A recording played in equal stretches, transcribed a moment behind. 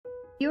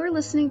You're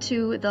listening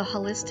to the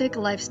Holistic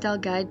Lifestyle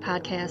Guide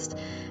podcast,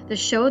 the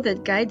show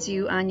that guides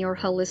you on your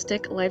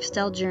holistic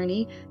lifestyle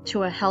journey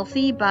to a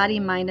healthy body,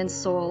 mind, and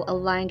soul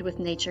aligned with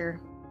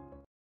nature.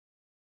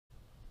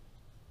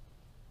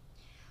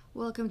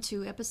 Welcome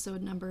to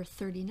episode number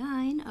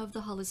 39 of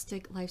the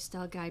Holistic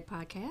Lifestyle Guide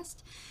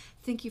podcast.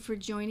 Thank you for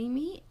joining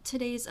me.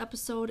 Today's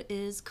episode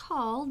is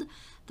called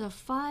The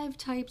 5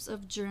 Types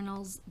of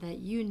Journals That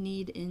You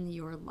Need in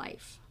Your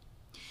Life.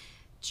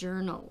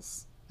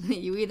 Journals.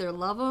 You either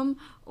love them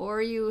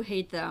or you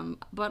hate them.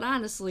 But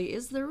honestly,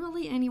 is there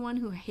really anyone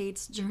who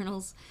hates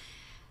journals?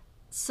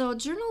 So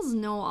journals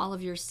know all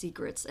of your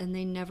secrets and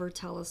they never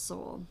tell a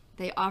soul.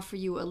 They offer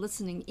you a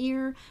listening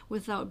ear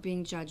without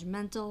being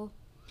judgmental.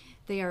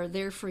 They are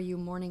there for you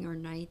morning or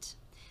night.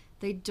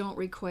 They don't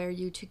require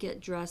you to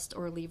get dressed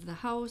or leave the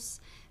house.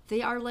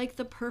 They are like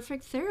the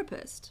perfect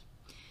therapist.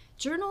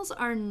 Journals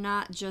are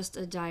not just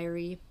a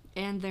diary,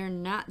 and they're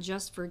not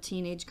just for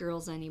teenage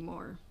girls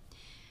anymore.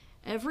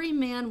 Every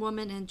man,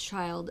 woman, and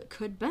child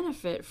could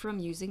benefit from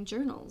using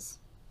journals.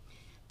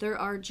 There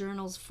are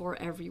journals for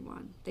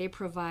everyone. They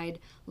provide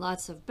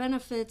lots of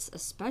benefits,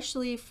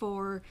 especially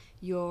for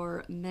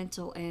your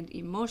mental and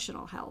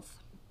emotional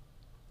health.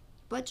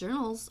 But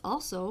journaling,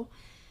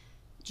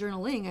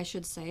 I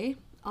should say,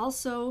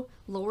 also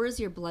lowers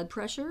your blood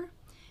pressure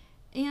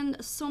and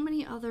so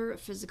many other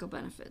physical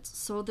benefits.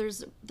 So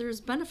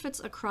there's benefits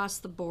across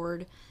the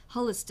board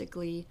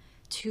holistically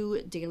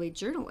to daily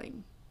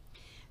journaling.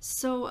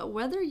 So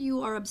whether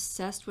you are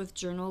obsessed with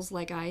journals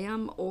like I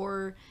am,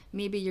 or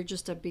maybe you're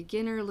just a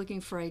beginner looking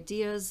for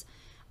ideas,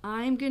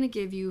 I'm going to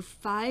give you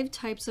 5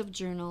 types of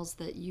journals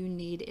that you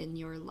need in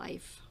your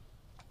life.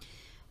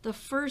 The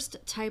first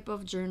type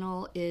of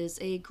journal is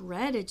a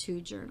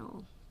gratitude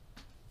journal.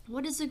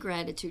 What is a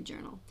gratitude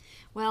journal?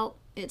 Well,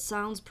 it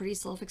sounds pretty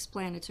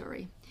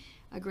self-explanatory.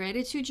 A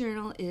gratitude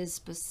journal is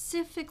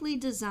specifically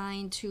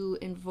designed to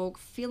invoke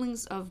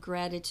feelings of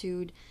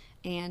gratitude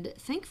and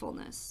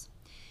thankfulness.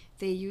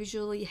 They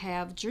usually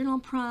have journal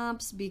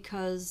prompts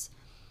because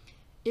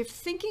if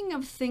thinking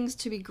of things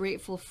to be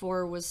grateful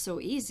for was so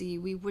easy,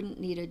 we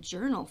wouldn't need a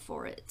journal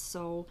for it.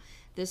 So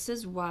this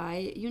is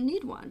why you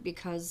need one,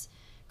 because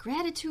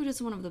gratitude is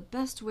one of the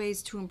best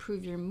ways to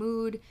improve your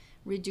mood,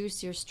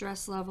 reduce your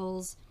stress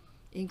levels,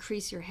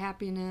 increase your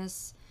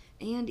happiness,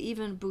 and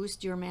even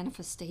boost your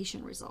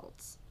manifestation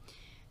results.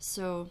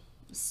 So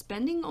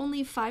spending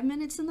only 5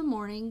 minutes in the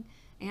morning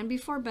and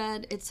before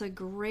bed, it's a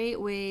great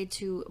way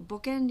to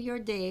bookend your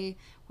day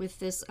with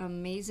this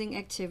amazing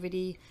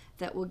activity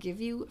that will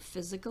give you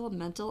physical,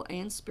 mental,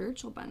 and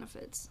spiritual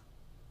benefits.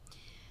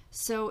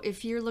 So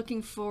if you're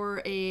looking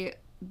for a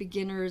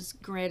beginner's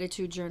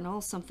gratitude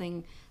journal,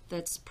 something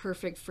that's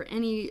perfect for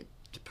any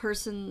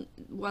person,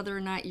 whether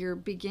or not you're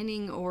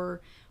beginning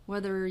or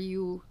whether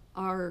you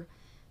are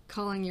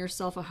calling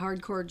yourself a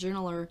hardcore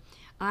journaler,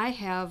 I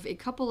have a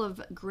couple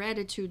of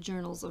gratitude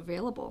journals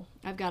available.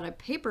 I've got a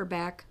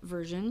paperback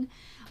version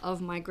of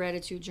my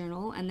gratitude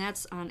journal, and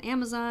that's on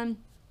Amazon.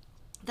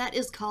 That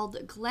is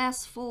called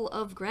Glass Full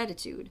of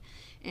Gratitude,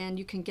 and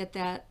you can get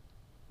that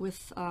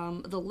with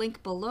the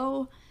link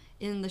below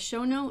in the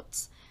show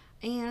notes.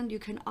 And you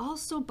can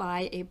also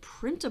buy a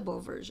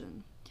printable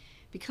version,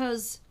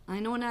 because I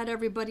know not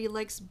everybody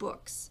likes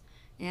books,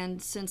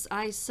 and since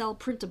I sell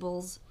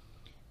printables,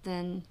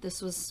 then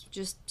this was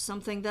just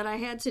something that I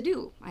had to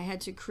do. I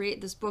had to create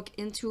this book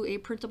into a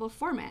printable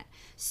format.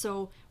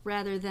 So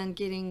rather than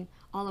getting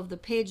all of the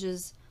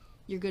pages,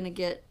 you're going to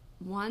get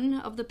one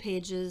of the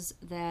pages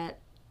that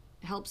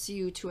helps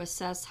you to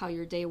assess how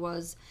your day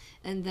was,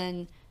 and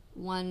then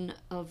one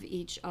of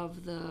each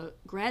of the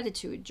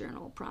gratitude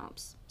journal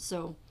prompts.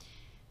 So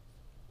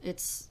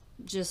it's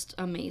just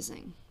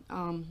amazing.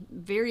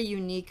 Very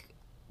unique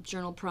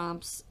journal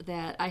prompts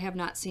that I have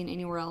not seen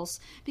anywhere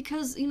else,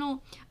 because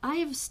I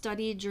have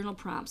studied journal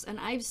prompts and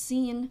I've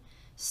seen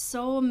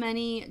so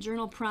many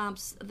journal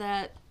prompts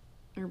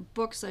or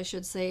books I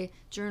should say,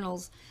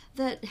 journals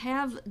that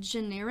have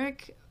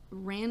generic,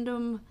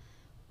 random,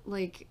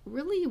 like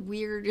really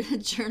weird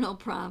journal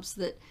prompts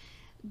that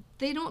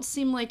they don't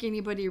seem like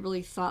anybody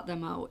really thought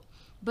them out.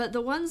 But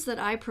the ones that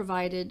I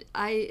provided,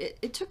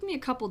 it took me a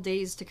couple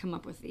days to come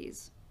up with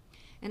these,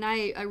 and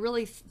I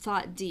really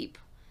thought deep.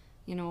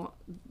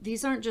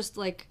 These aren't just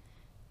like,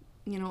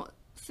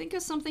 think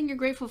of something you're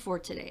grateful for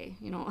today.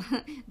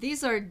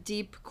 These are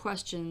deep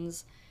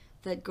questions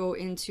that go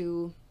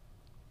into,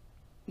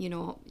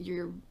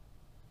 your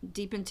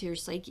deep into your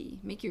psyche,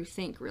 make you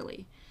think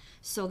really.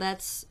 So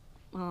that's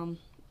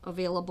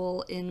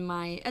available in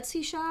my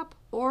Etsy shop,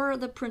 or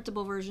the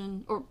printable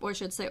version, or I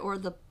should say, or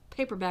the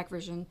paperback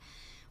version,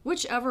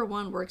 whichever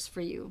one works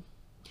for you.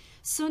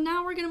 So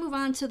now we're going to move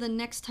on to the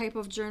next type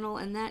of journal,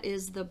 and that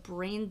is the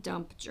brain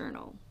dump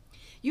journal.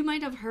 You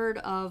might have heard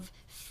of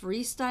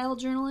freestyle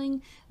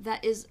journaling.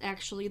 That is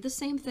actually the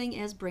same thing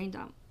as brain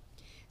dump.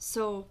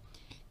 So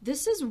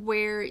this is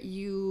where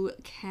you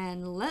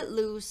can let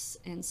loose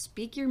and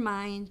speak your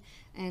mind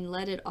and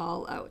let it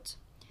all out.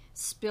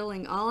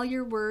 Spilling all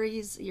your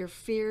worries, your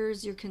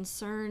fears, your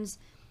concerns,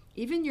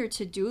 even your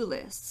to-do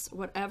lists,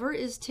 whatever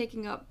is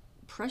taking up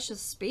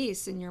precious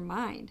space in your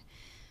mind.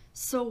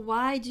 So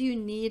why do you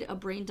need a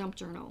brain dump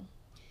journal?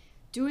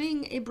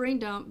 Doing a brain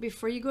dump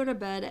before you go to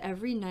bed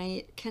every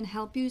night can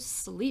help you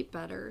sleep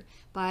better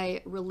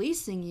by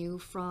releasing you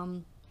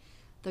from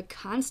the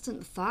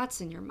constant thoughts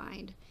in your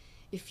mind.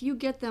 If you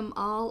get them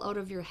all out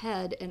of your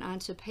head and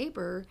onto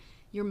paper,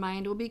 your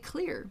mind will be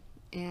clear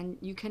and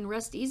you can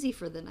rest easy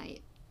for the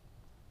night.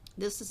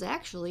 This is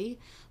actually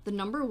the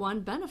number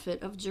one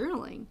benefit of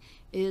journaling,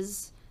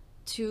 is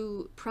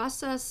to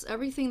process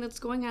everything that's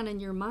going on in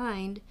your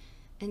mind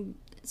and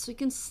so you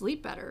can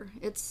sleep better.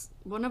 It's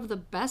one of the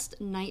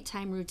best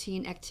nighttime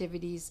routine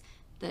activities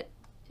that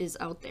is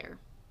out there.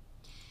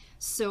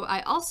 So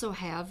I also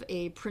have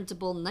a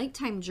printable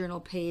nighttime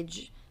journal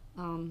page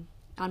in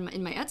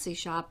my Etsy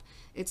shop.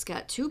 It's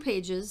got 2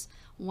 pages.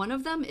 One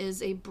of them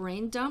is a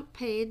brain dump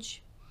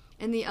page,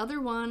 and the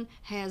other one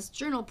has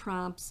journal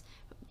prompts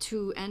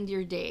to end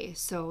your day.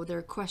 So there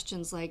are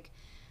questions like,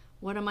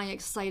 what am I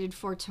excited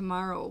for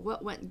tomorrow?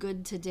 What went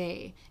good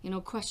today?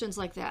 Questions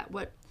like that.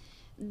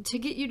 To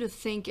get you to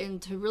think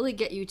and to really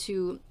get you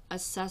to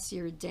assess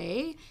your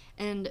day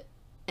and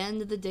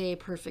end the day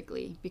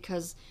perfectly,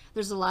 because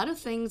there's a lot of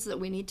things that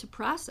we need to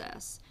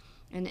process,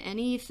 and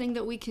anything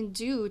that we can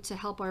do to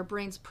help our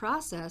brains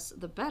process,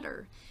 the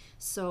better.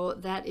 So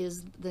that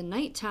is the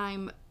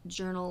nighttime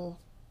journal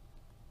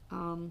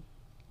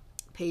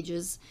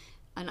pages,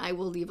 and I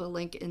will leave a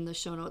link in the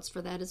show notes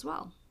for that as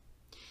well.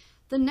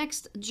 The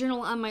next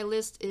journal on my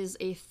list is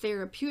a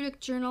therapeutic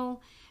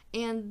journal.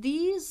 And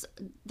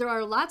there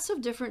are lots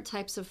of different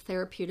types of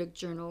therapeutic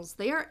journals.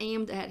 They are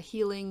aimed at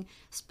healing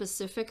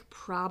specific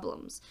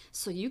problems.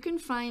 So you can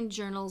find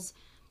journals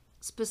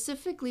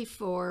specifically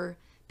for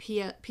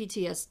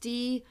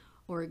PTSD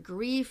or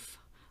grief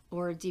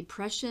or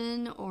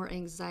depression or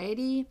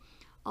anxiety,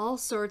 all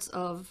sorts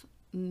of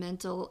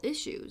mental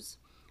issues.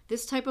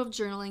 This type of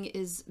journaling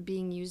is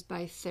being used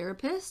by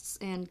therapists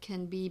and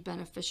can be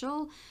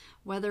beneficial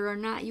whether or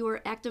not you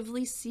are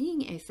actively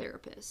seeing a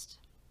therapist.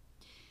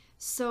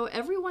 So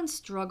everyone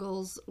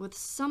struggles with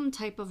some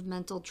type of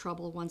mental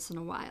trouble once in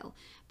a while,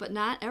 but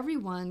not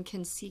everyone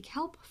can seek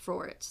help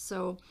for it.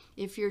 So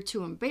if you're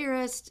too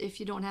embarrassed, if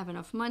you don't have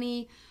enough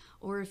money,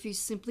 or if you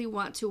simply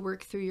want to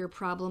work through your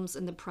problems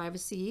in the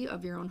privacy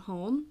of your own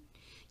home,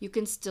 you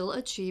can still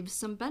achieve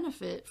some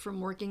benefit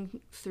from working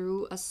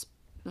through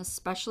a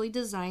specially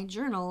designed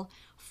journal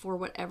for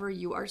whatever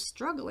you are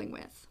struggling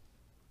with.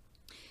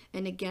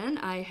 And again,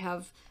 I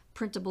have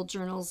printable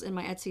journals in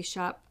my Etsy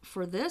shop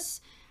for this.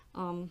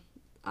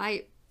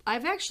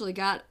 I've actually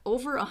got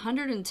over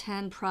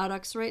 110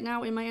 products right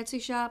now in my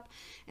Etsy shop,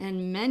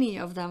 and many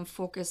of them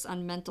focus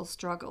on mental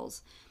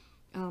struggles.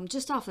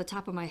 Just off the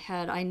top of my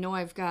head, I know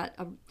I've got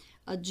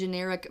a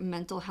generic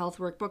mental health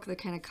workbook that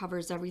kind of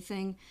covers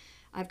everything.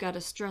 I've got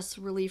a stress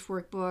relief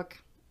workbook.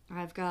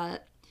 I've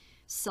got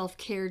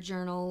self-care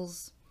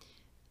journals.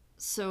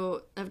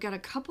 So I've got a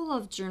couple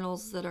of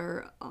journals that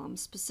are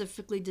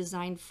specifically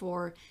designed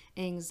for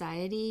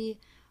anxiety,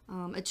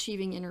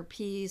 achieving inner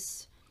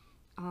peace,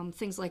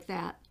 things like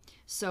that.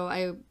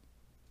 So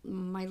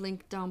my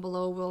link down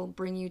below will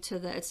bring you to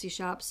the Etsy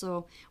shop.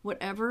 So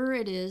whatever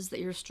it is that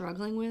you're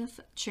struggling with,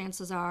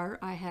 chances are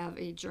I have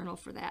a journal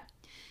for that.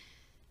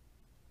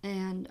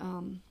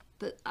 And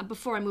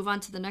before I move on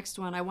to the next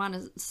one, I want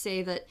to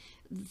say that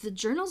the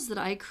journals that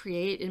I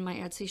create in my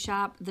Etsy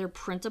shop, they're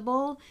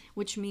printable,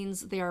 which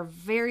means they are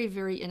very,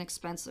 very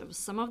inexpensive.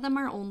 Some of them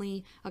are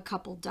only a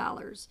couple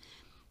dollars.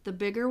 The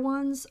bigger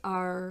ones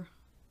are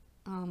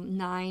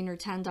 $9 or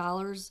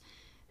 $10,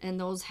 and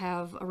those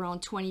have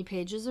around 20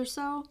 pages or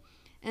so.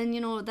 And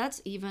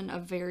that's even a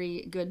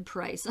very good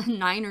price.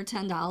 $9 or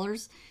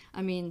 $10.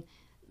 I mean,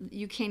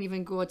 you can't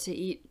even go out to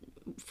eat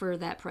for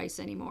that price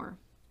anymore.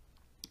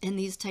 And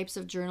these types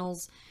of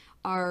journals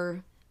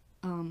are,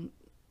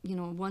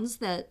 ones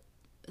that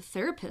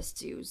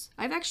therapists use.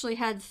 I've actually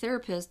had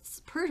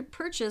therapists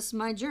purchase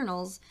my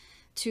journals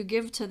to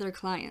give to their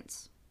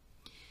clients.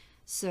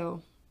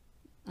 So,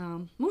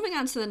 moving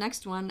on to the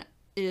next one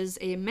is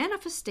a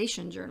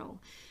manifestation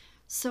journal.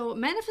 So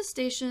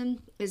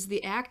manifestation is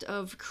the act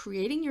of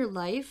creating your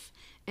life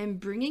and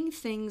bringing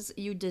things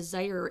you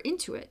desire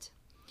into it.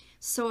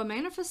 So a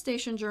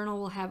manifestation journal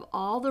will have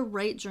all the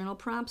right journal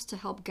prompts to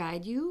help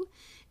guide you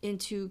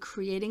into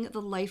creating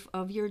the life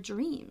of your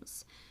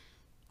dreams.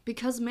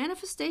 Because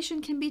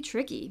manifestation can be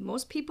tricky.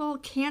 Most people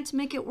can't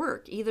make it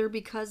work, either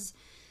because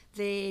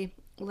they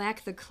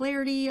lack the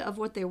clarity of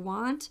what they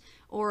want,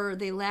 or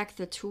they lack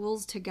the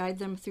tools to guide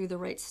them through the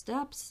right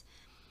steps.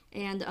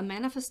 And a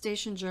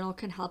manifestation journal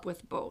can help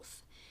with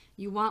both.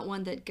 You want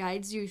one that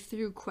guides you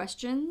through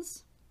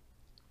questions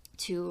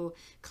to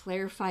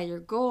clarify your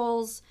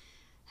goals,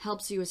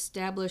 helps you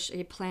establish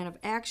a plan of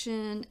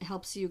action,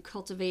 helps you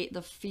cultivate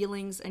the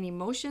feelings and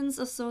emotions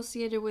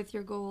associated with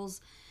your goals,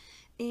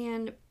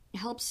 and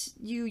helps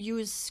you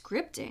use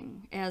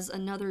scripting as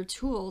another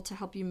tool to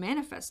help you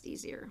manifest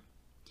easier.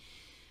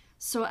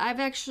 So I've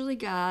actually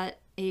got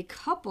a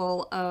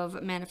couple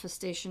of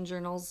manifestation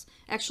journals,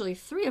 actually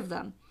 3 of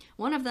them.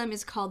 One of them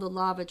is called the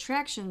Law of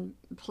Attraction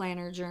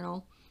Planner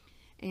Journal.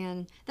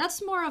 And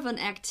that's more of an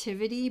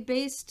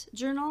activity-based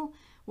journal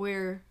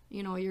where,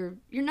 you know,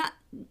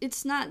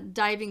 it's not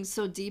diving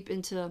so deep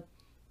into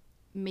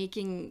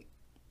making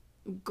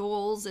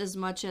goals as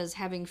much as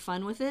having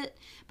fun with it.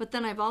 But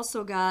then I've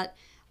also got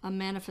a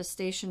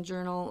manifestation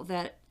journal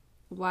that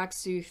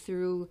walks you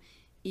through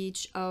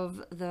each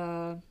of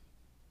the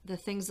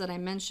things that I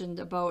mentioned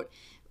about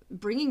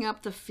bringing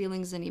up the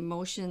feelings and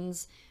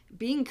emotions,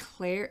 being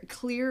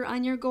clear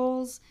on your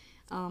goals,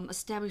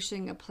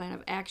 establishing a plan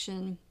of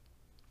action,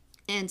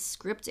 and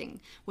scripting,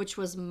 which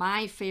was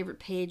my favorite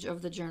page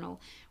of the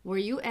journal, where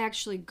you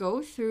actually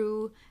go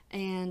through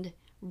and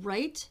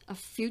write a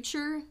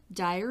future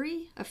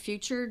diary, a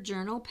future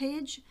journal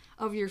page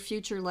of your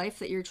future life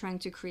that you're trying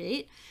to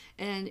create.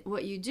 And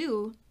what you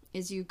do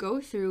is you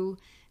go through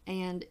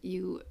and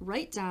you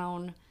write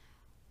down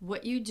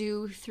what you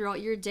do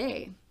throughout your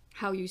day,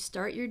 how you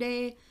start your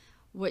day,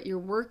 what your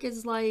work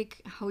is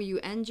like, how you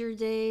end your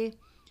day,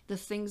 the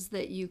things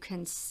that you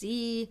can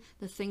see,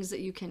 the things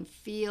that you can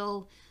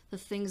feel, the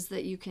things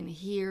that you can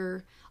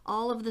hear.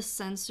 All of the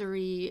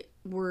sensory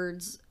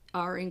words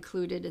are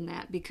included in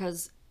that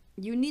because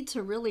you need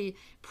to really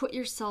put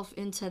yourself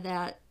into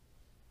that,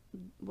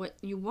 what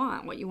you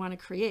want to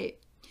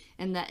create.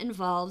 And that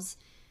involves,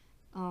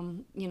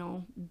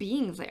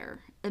 being there,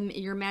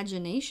 your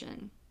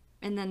imagination.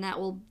 And then that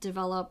will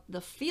develop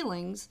the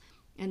feelings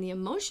and the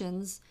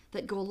emotions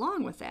that go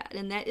along with that.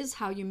 And that is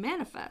how you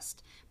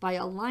manifest, by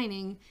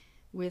aligning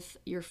with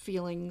your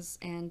feelings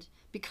and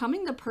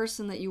becoming the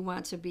person that you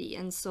want to be.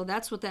 And so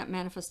that's what that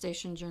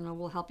manifestation journal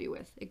will help you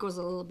with. It goes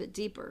a little bit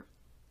deeper.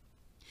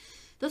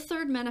 The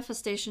third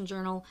manifestation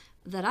journal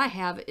that I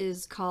have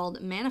is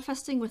called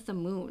Manifesting with the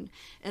Moon.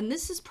 And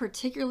this is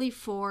particularly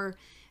for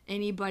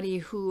anybody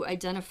who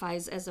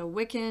identifies as a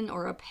Wiccan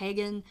or a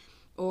pagan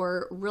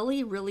or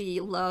really, really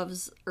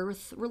loves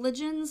earth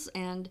religions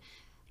and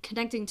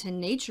connecting to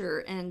nature.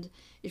 And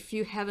if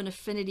you have an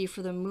affinity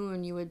for the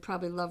moon, you would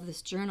probably love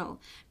this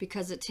journal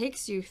because it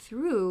takes you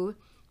through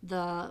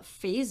the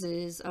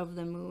phases of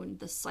the moon,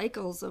 the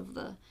cycles of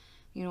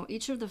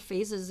each of the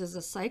phases is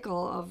a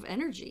cycle of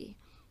energy.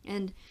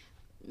 And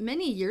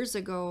many years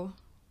ago,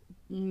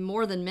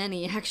 more than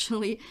many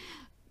actually,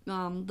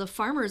 the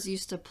farmers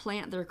used to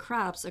plant their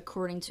crops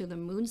according to the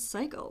moon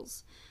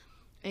cycles.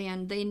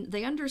 And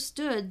they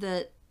understood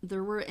that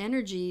there were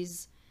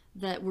energies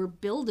that were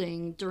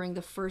building during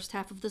the first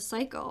half of the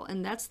cycle.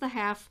 And that's the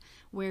half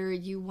where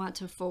you want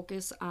to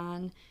focus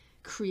on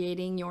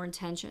creating your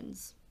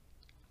intentions.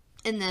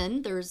 And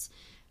then there's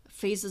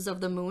phases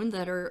of the moon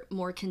that are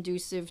more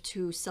conducive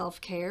to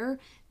self-care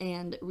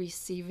and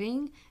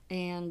receiving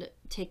and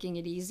taking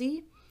it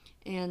easy.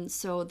 And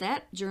so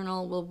that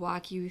journal will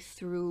walk you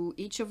through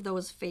each of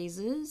those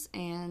phases,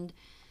 and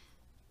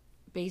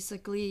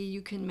basically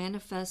you can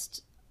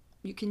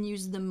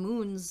use the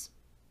moon's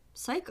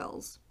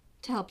cycles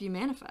to help you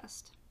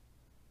manifest.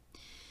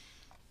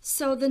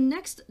 So the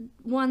next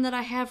one that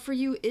I have for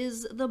you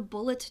is the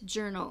bullet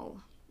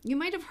journal. You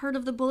might have heard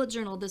of the bullet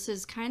journal. This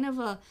is kind of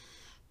a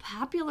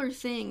popular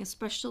thing,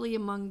 especially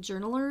among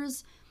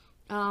journalers.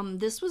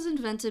 This was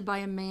invented by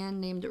a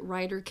man named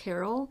Ryder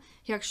Carroll.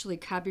 He actually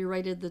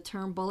copyrighted the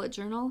term bullet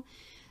journal.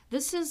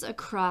 This is a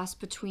cross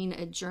between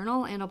a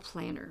journal and a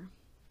planner.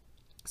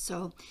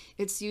 So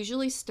it's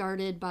usually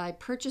started by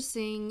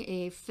purchasing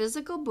a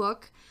physical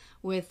book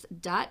with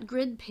dot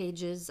grid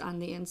pages on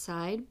the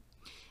inside,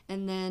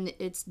 and then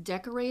it's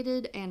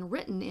decorated and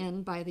written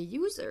in by the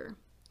user.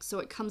 So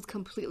it comes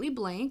completely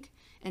blank,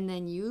 and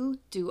then you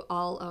do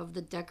all of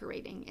the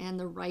decorating and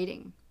the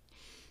writing.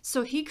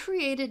 So he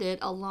created it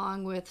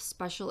along with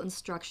special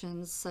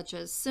instructions such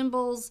as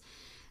symbols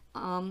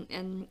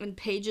and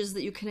pages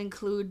that you can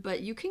include,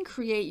 but you can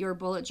create your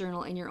bullet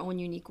journal in your own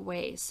unique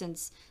way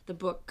since the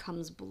book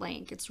comes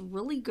blank. It's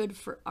really good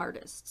for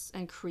artists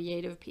and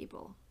creative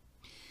people.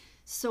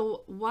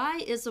 So why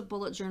is a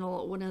bullet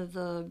journal one of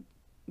the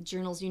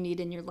journals you need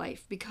in your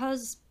life?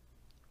 Because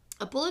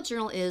a bullet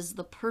journal is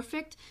the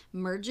perfect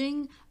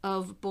merging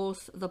of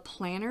both the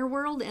planner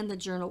world and the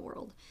journal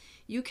world.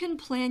 You can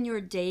plan your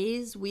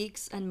days,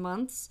 weeks, and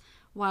months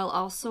while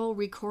also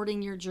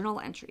recording your journal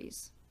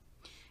entries.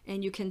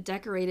 And you can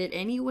decorate it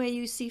any way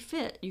you see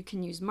fit. You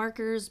can use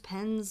markers,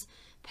 pens,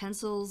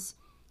 pencils,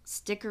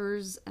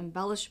 stickers,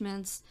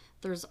 embellishments.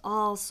 There's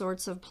all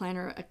sorts of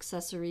planner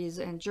accessories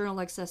and journal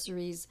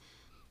accessories.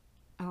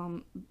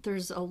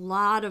 There's a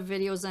lot of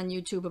videos on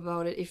YouTube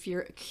about it. If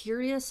you're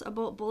curious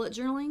about bullet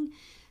journaling,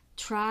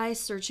 try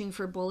searching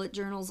for bullet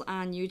journals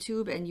on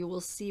YouTube and you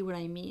will see what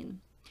I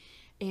mean.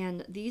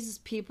 And these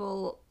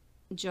people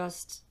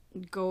just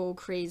go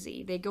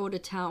crazy. They go to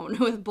town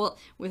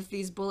with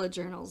these bullet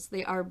journals.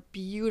 They are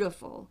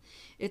beautiful.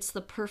 It's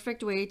the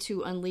perfect way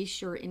to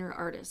unleash your inner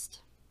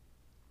artist.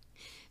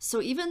 So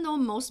even though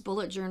most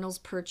bullet journals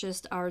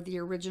purchased are the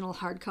original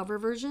hardcover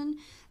version,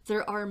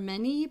 there are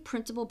many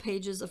printable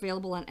pages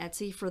available on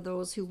Etsy for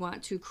those who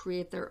want to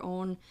create their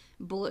own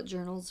bullet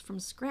journals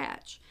from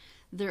scratch.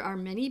 There are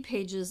many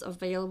pages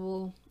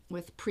available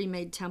with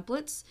pre-made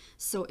templates.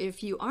 So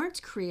if you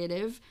aren't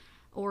creative,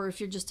 or if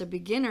you're just a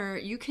beginner,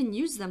 you can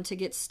use them to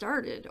get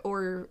started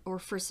or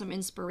for some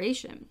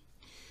inspiration.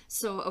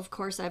 So of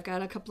course I've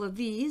got a couple of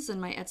these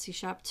in my Etsy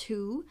shop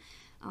too.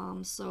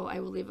 So I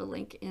will leave a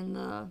link in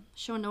the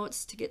show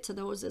notes to get to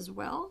those as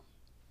well.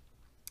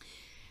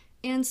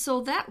 And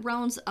so that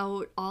rounds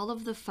out all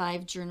of the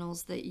 5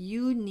 journals that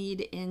you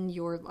need in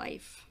your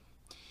life.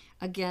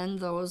 Again,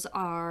 those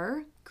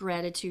are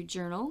Gratitude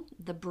Journal,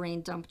 the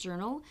Brain Dump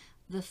Journal,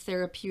 the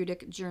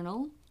Therapeutic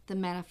Journal, the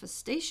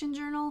Manifestation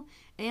Journal,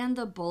 and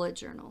the Bullet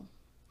Journal.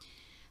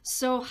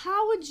 So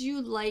how would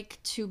you like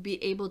to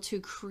be able to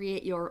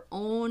create your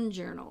own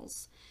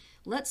journals?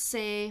 Let's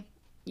say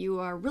you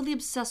are really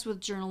obsessed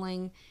with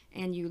journaling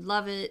and you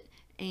love it,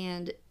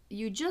 and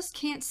you just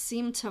can't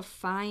seem to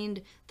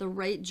find the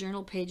right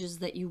journal pages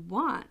that you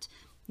want.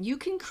 You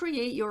can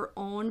create your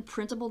own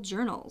printable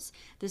journals.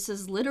 This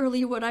is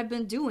literally what I've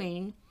been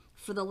doing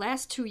for the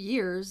last 2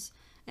 years,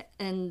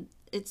 and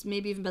it's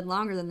maybe even been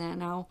longer than that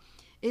now.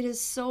 It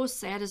is so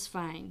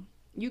satisfying.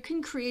 You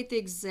can create the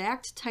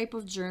exact type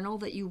of journal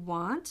that you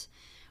want,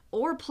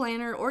 or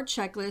planner, or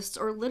checklist,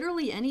 or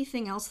literally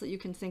anything else that you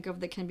can think of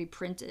that can be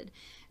printed.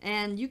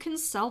 And you can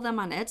sell them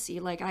on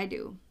Etsy like I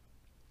do.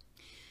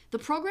 The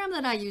program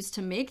that I use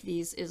to make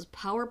these is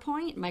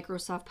PowerPoint,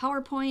 Microsoft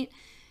PowerPoint.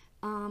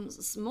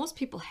 Most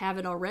people have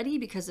it already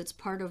because it's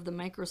part of the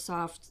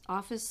Microsoft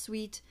Office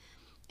suite.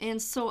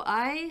 And so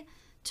I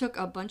took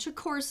a bunch of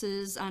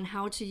courses on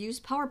how to use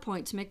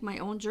PowerPoint to make my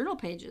own journal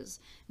pages,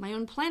 my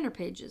own planner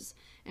pages.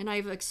 And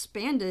I've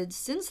expanded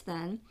since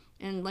then.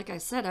 And like I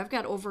said, I've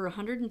got over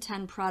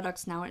 110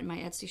 products now in my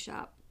Etsy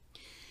shop.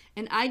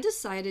 And I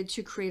decided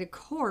to create a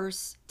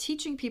course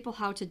teaching people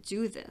how to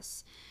do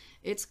this.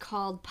 It's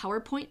called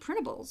PowerPoint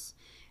Printables.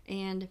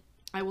 And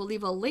I will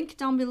leave a link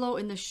down below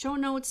in the show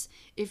notes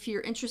if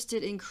you're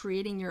interested in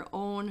creating your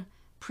own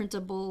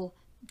printable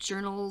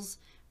journals,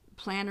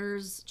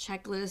 planners,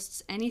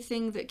 checklists,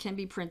 anything that can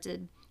be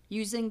printed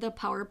using the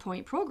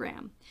PowerPoint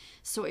program.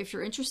 So if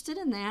you're interested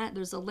in that,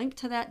 there's a link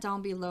to that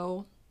down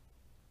below.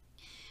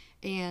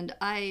 And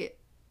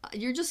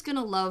you're just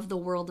gonna love the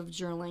world of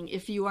journaling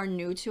if you are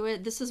new to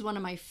it. This is one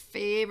of my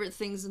favorite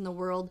things in the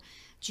world.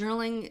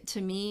 Journaling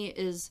to me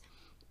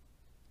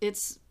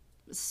it's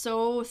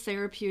so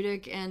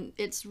therapeutic, and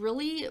it's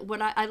really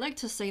what I like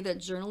to say, that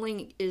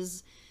journaling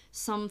is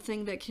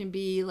something that can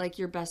be like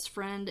your best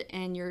friend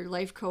and your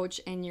life coach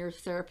and your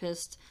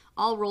therapist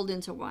all rolled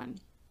into one.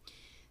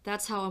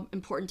 That's how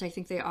important I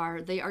think they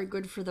are. They are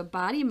good for the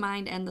body,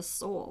 mind, and the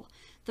soul.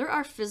 There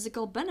are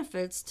physical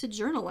benefits to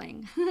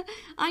journaling.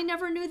 I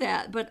never knew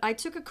that, but I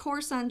took a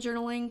course on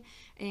journaling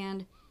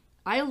and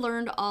I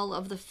learned all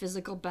of the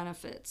physical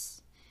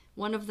benefits.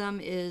 One of them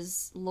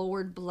is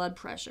lowered blood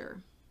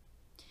pressure.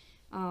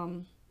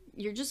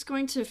 You're just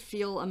going to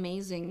feel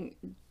amazing.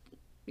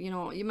 You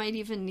know, you might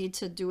even need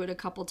to do it a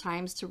couple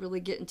times to really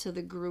get into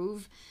the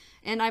groove.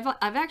 And I've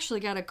actually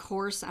got a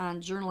course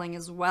on journaling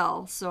as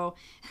well. So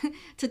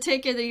to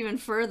take it even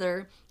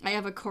further, I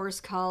have a course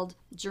called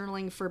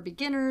Journaling for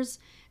Beginners,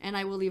 and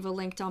I will leave a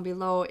link down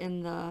below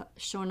in the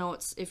show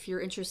notes if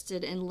you're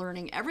interested in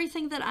learning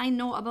everything that I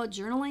know about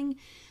journaling.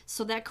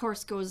 So that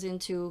course goes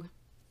into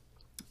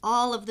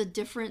all of the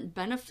different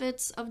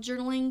benefits of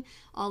journaling,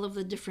 all of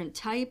the different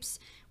types,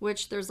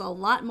 which there's a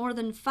lot more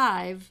than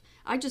 5.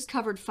 I just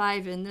covered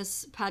 5 in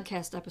this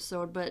podcast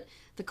episode, but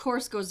the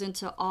course goes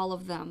into all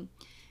of them.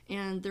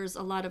 And there's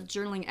a lot of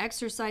journaling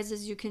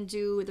exercises you can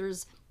do.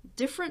 There's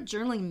different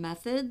journaling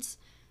methods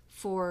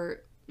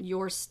for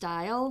your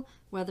style,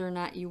 whether or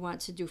not you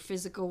want to do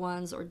physical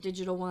ones or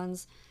digital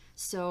ones.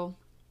 So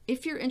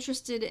if you're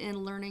interested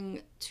in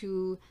learning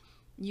to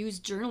use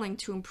journaling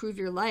to improve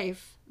your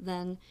life,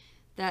 then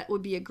that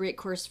would be a great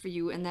course for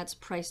you, and that's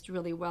priced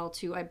really well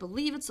too. I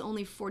believe it's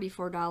only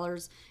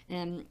 $44,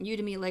 and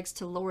Udemy likes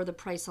to lower the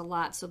price a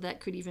lot, so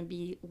that could even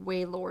be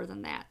way lower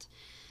than that.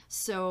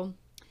 So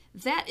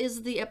that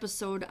is the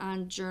episode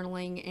on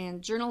journaling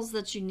and journals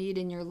that you need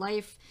in your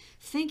life.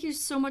 Thank you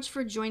so much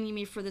for joining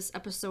me for this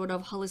episode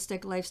of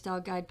Holistic Lifestyle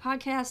Guide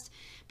Podcast.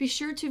 Be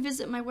sure to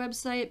visit my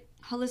website,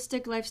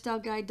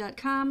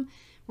 holisticlifestyleguide.com,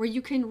 where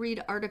you can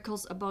read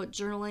articles about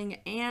journaling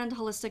and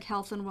holistic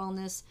health and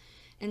wellness,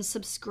 and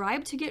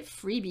subscribe to get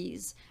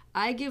freebies.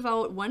 I give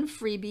out one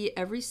freebie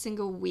every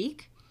single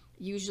week,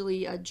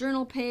 usually a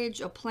journal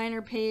page, a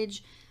planner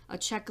page, a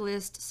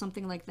checklist,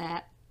 something like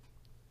that.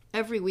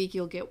 Every week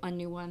you'll get a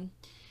new one.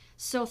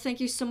 So thank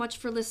you so much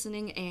for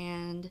listening,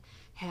 and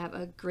have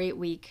a great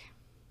week.